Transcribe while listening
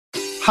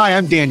Hi,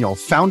 I'm Daniel,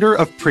 founder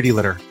of Pretty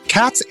Litter.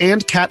 Cats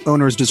and cat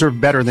owners deserve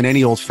better than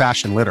any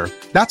old-fashioned litter.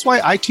 That's why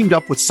I teamed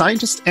up with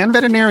scientists and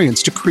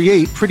veterinarians to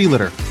create Pretty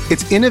Litter.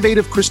 Its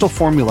innovative crystal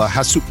formula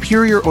has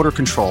superior odor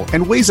control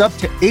and weighs up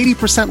to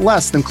 80%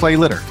 less than clay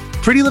litter.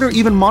 Pretty Litter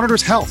even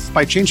monitors health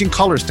by changing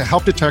colors to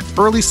help detect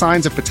early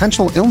signs of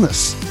potential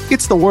illness.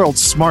 It's the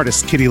world's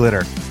smartest kitty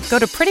litter. Go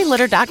to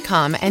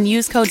prettylitter.com and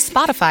use code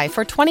SPOTIFY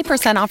for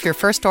 20% off your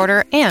first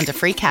order and a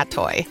free cat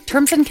toy.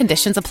 Terms and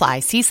conditions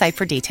apply. See site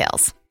for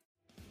details.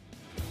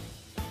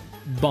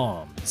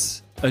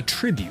 Bombs, a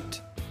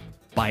Tribute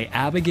by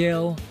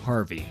Abigail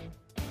Harvey.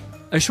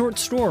 A short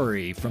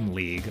story from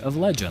League of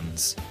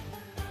Legends.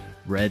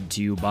 Read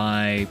to you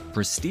by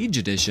Prestige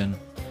Edition.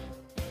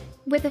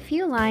 With a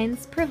few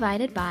lines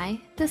provided by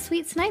The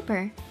Sweet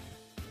Sniper.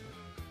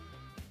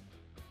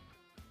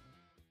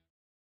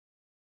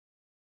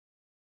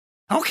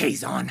 Okay,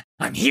 Zon,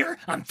 I'm here,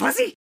 I'm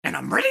fuzzy, and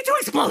I'm ready to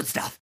explode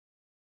stuff.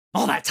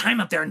 All that time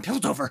up there in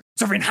Piltover,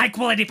 serving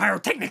high-quality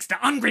pyrotechnics to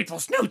ungrateful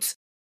snoots.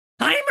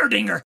 I'm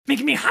Erdinger,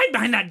 making me hide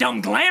behind that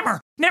dumb glamour,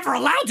 never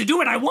allowed to do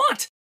what I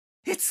want.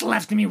 It's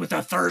left me with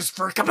a thirst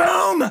for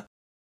kaboom!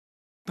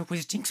 But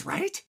was Jinx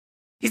right?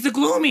 Is the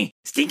gloomy,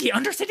 stinky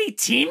Undercity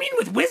teeming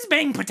with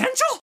whiz-bang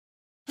potential?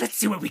 Let's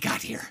see what we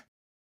got here.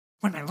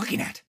 What am I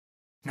looking at?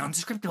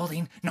 Nondescript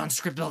building,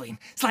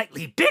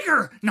 slightly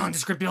bigger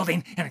nondescript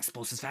building, an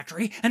explosives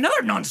factory,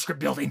 another nondescript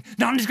building,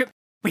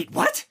 Wait,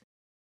 what?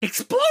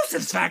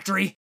 Explosives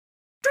factory?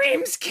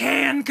 Dreams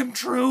can come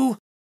true.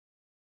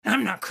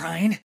 I'm not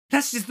crying.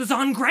 That's just the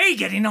Zon Grey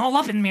getting all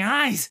up in my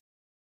eyes.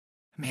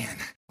 Man,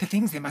 the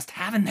things they must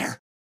have in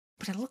there.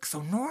 But it looks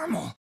so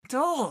normal.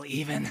 Dull,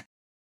 even.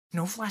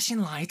 No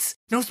flashing lights,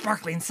 no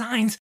sparkling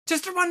signs,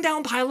 just a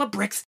rundown pile of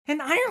bricks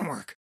and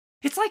ironwork.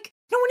 It's like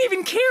no one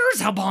even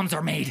cares how bombs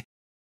are made.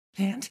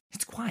 And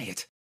it's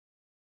quiet.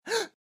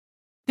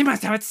 They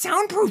must have it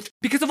soundproofed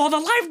because of all the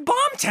live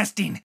bomb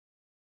testing.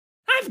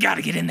 I've got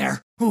to get in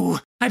there. Ooh,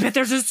 I bet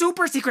there's a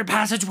super secret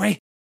passageway.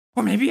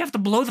 Or maybe you have to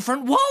blow the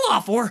front wall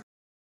off, or...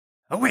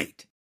 Oh,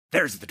 wait.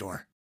 There's the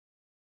door.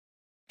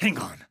 Hang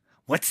on.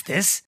 What's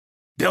this?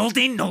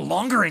 Building no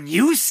longer in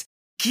use?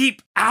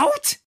 Keep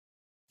out?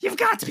 You've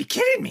got to be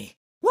kidding me.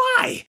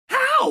 Why?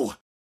 How?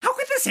 How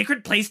could the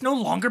sacred place no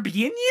longer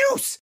be in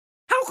use?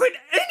 How could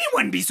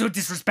anyone be so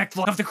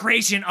disrespectful of the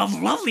creation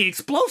of lovely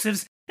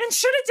explosives and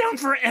shut it down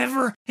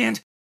forever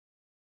and...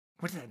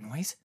 What is that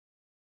noise?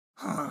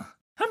 Huh.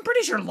 I'm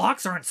pretty sure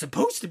locks aren't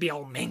supposed to be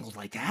all mangled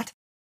like that.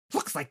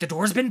 Looks like the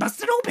door's been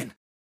busted open.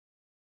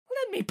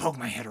 Let me poke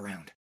my head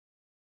around.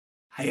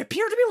 I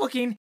appear to be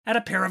looking at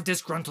a pair of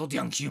disgruntled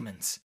young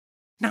humans.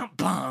 Not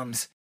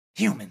bombs.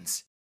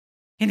 Humans.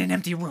 In an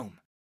empty room.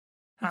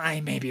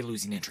 I may be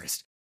losing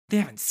interest. They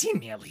haven't seen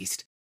me, at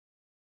least.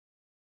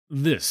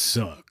 This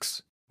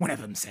sucks, one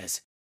of them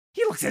says.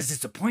 He looks as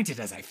disappointed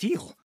as I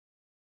feel.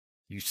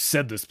 You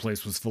said this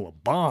place was full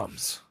of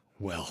bombs.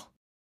 Well,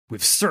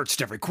 we've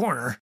searched every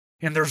corner,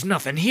 and there's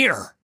nothing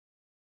here.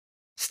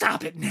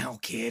 Stop it now,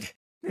 kid.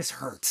 This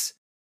hurts.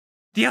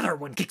 The other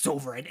one kicks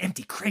over an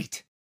empty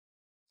crate.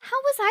 How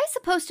was I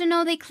supposed to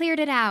know they cleared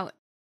it out?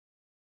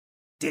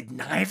 Did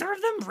neither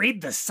of them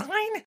read the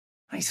sign?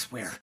 I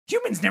swear,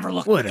 humans never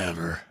look...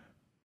 Whatever.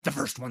 The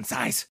first one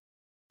sighs.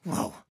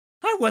 Whoa,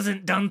 I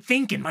wasn't done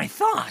thinking my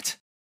thought.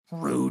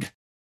 Rude.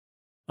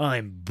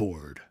 I'm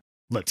bored.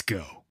 Let's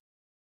go.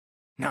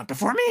 Not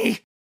before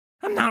me.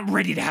 I'm not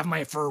ready to have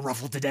my fur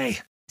ruffled today.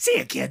 See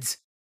ya, kids.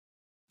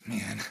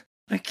 Man,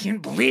 I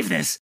can't believe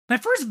this. My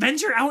first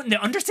venture out in the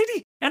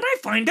Undercity, and I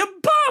find a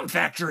bomb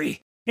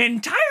factory.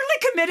 Entirely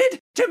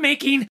committed to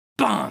making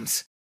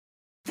bombs.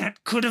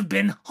 That could have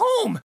been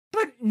home,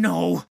 but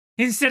no.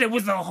 Instead it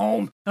was the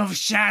home of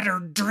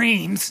shattered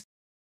dreams.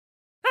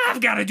 I've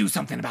got to do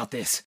something about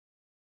this.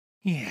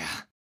 Yeah.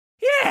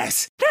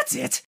 Yes, that's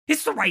it.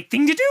 It's the right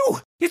thing to do.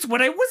 It's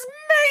what I was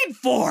made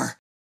for.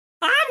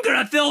 I'm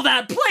gonna fill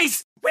that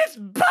place with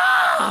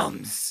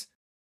bombs.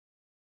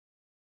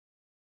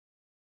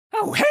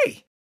 Oh,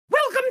 hey.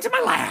 Welcome to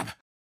my lab.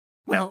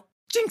 Well,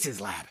 Jinx's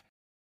lab.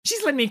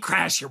 She's letting me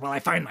crash here while I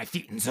find my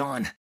feet in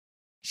Zon.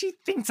 She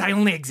thinks I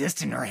only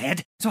exist in her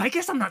head, so I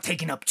guess I'm not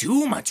taking up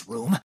too much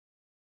room.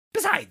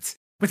 Besides,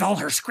 with all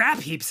her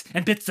scrap heaps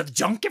and bits of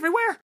junk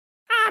everywhere,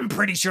 I'm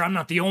pretty sure I'm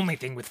not the only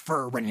thing with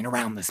fur running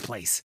around this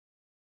place.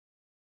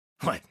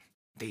 What?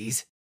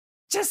 These?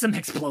 Just some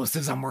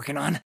explosives I'm working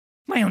on.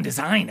 My own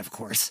design, of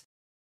course.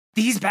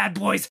 These bad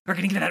boys are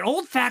gonna give that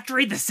old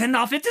factory the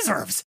send-off it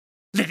deserves.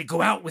 Let it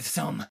go out with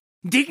some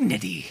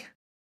dignity.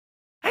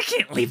 I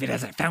can't leave it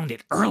as I found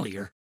it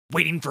earlier,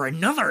 waiting for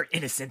another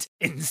innocent,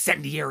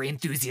 incendiary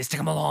enthusiast to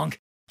come along,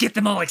 get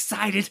them all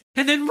excited,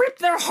 and then rip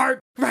their heart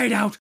right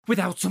out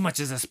without so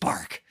much as a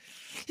spark.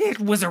 It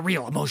was a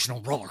real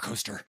emotional roller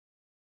coaster.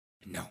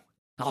 No,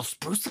 I'll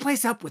spruce the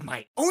place up with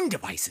my own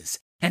devices,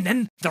 and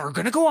then they're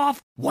gonna go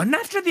off one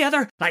after the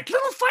other like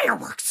little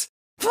fireworks.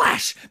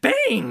 Flash,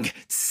 bang,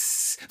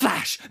 tss,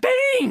 flash,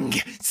 bang,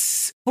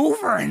 tss,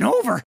 over and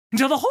over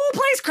until the whole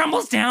place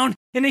crumbles down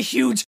in a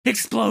huge,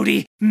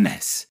 explodey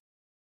mess.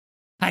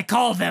 I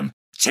call them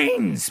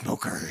chain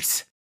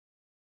smokers.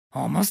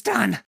 Almost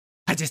done.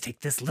 I just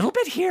take this little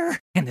bit here,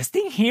 and this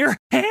thing here,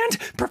 and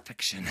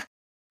perfection.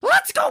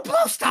 Let's go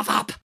blow stuff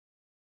up!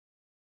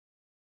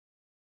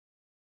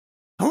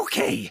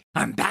 Okay,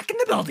 I'm back in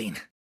the building.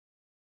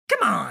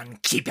 Come on,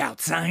 keep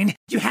out sign.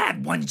 You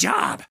had one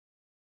job.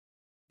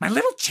 My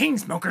little chain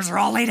smokers are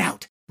all laid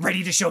out,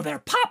 ready to show their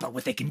papa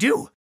what they can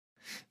do.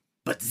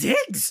 But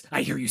Ziggs,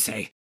 I hear you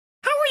say,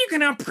 how are you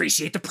going to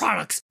appreciate the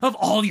products of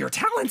all your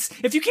talents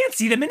if you can't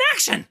see them in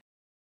action?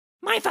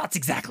 My thoughts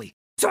exactly.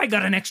 So I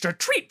got an extra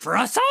treat for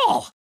us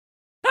all.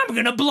 I'm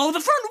going to blow the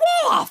front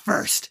wall off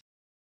first.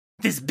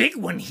 This big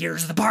one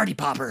here's the party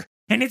popper,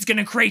 and it's going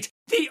to create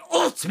the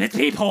ultimate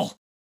peephole.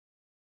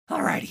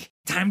 Alrighty,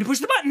 time to push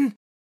the button.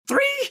 3,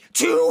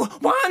 2,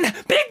 1,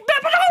 big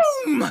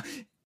boom!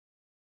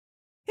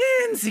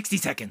 In 60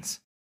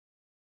 seconds.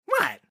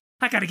 What?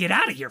 I gotta get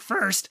out of here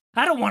first.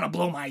 I don't want to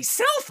blow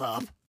myself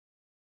up.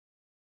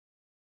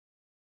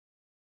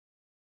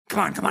 Come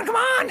on, come on, come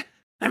on!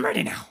 I'm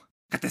ready now.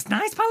 Got this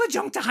nice pile of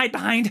junk to hide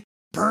behind.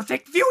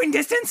 Perfect viewing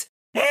distance.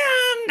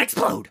 And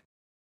explode.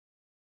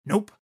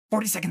 Nope,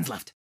 40 seconds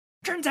left.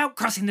 Turns out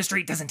crossing the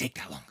street doesn't take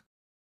that long.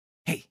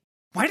 Hey,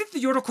 why did the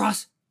Yordle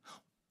cross?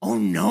 Oh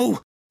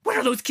no! What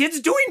are those kids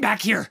doing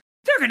back here?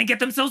 They're gonna get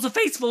themselves a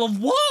face full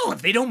of wall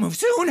if they don't move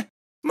soon.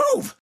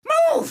 Move!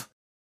 Move!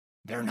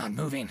 They're not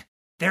moving.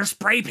 They're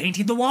spray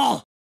painting the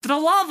wall. For the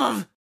love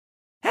of...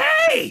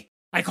 Hey!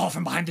 I call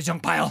from behind the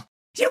junk pile.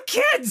 You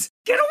kids!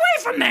 Get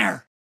away from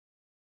there!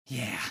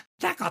 Yeah,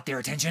 that got their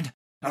attention.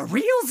 A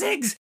real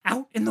Ziggs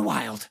out in the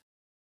wild.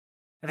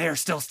 They're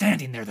still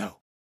standing there, though.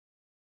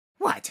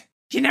 What?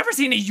 You never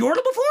seen a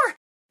Yordle before?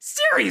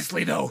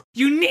 Seriously, though,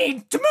 you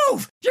need to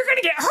move! You're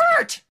gonna get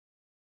hurt!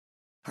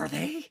 Are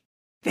they?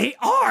 They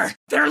are!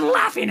 They're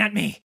laughing at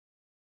me!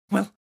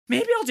 Well,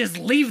 maybe I'll just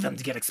leave them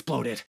to get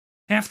exploded.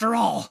 After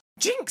all,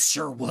 Jinx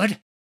sure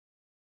would.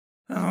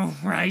 Oh,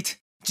 right.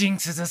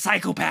 Jinx is a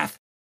psychopath.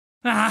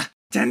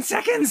 10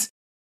 seconds?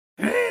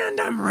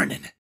 And I'm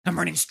running. I'm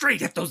running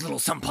straight at those little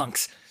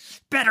sumpunks.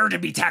 Better to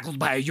be tackled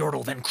by a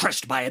Yordle than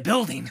crushed by a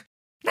building.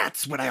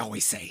 That's what I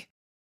always say.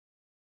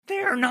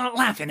 They're not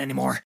laughing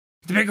anymore.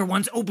 The bigger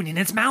one's opening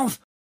its mouth.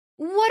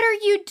 What are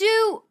you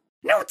do?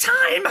 No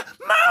time!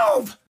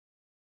 Move!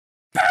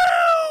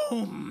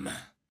 Boom!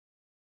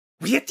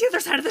 We hit the other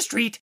side of the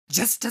street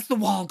just as the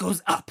wall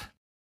goes up.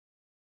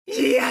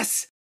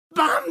 Yes!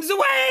 Bombs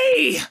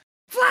away!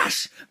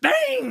 Flash!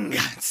 Bang!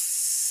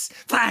 Tss,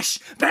 flash!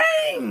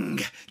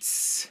 Bang!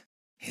 Tss.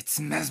 It's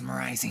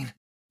mesmerizing.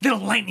 Little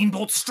lightning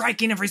bolts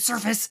striking every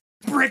surface,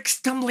 bricks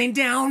tumbling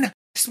down,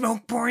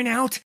 smoke pouring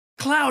out,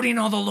 clouding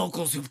all the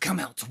locals who've come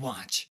out to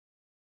watch.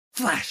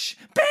 Flash!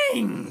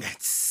 Bang!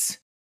 Tss.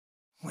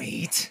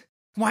 Wait,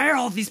 why are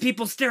all these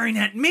people staring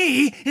at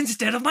me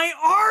instead of my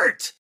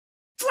art?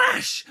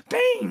 Flash!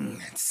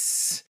 Bang!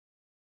 Tss.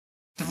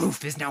 The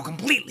roof is now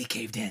completely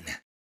caved in.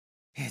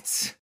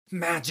 It's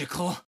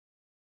magical.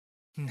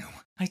 No,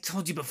 I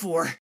told you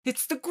before,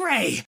 it's the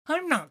gray.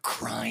 I'm not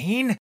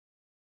crying.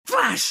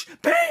 Flash!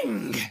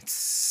 Bang!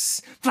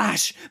 Tss.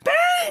 Flash!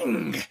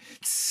 Bang!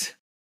 Tss.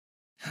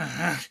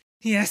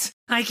 Yes,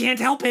 I can't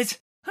help it.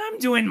 I'm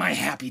doing my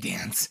happy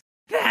dance.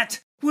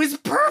 That was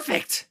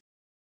perfect!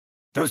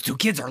 Those two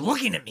kids are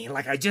looking at me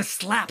like I just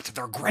slapped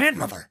their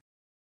grandmother.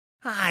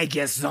 I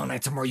guess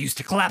Zonites are more used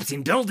to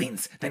collapsing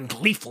buildings than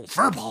gleeful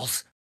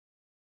furballs.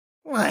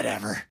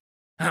 Whatever.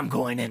 I'm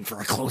going in for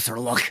a closer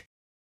look.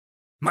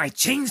 My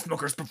chain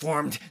smokers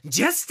performed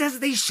just as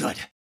they should.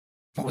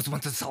 What was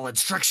once a solid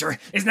structure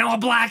is now a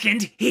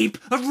blackened heap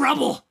of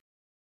rubble.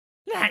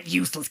 That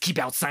useless keep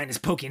out sign is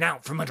poking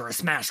out from under a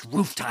smashed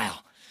roof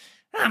tile.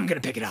 I'm gonna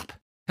pick it up.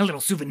 A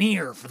little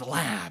souvenir for the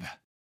lab.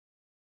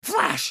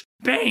 Flash!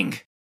 Bang!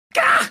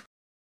 Gah!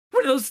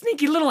 One of those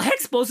sneaky little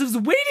hexplosives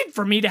waited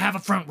for me to have a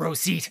front row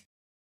seat.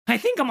 I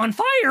think I'm on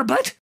fire,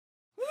 but...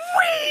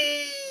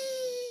 Whee!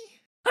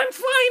 I'm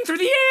flying through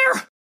the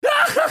air!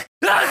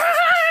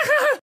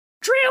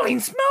 Trailing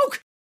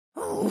smoke!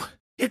 Oh,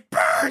 it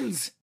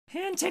burns!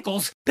 And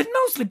tickles, but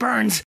mostly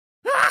burns.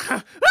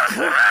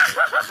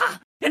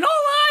 And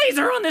all eyes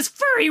are on this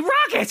furry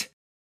rocket!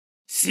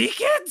 See,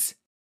 kids?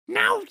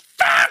 Now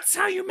that's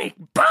how you make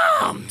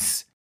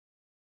bombs!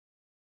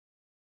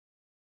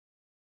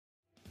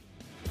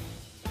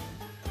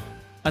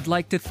 I'd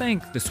like to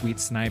thank the Sweet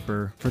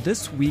Sniper for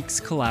this week's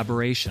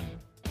collaboration.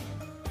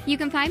 You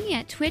can find me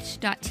at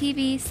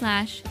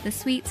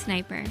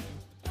twitch.tv/thesweetsniper.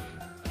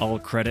 All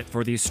credit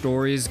for these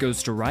stories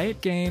goes to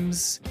Riot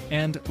Games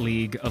and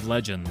League of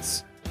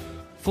Legends.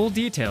 Full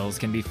details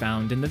can be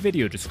found in the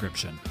video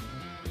description.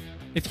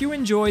 If you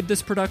enjoyed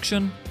this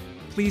production,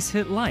 please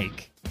hit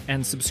like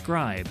and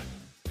subscribe.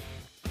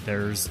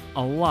 There's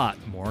a lot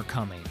more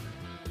coming.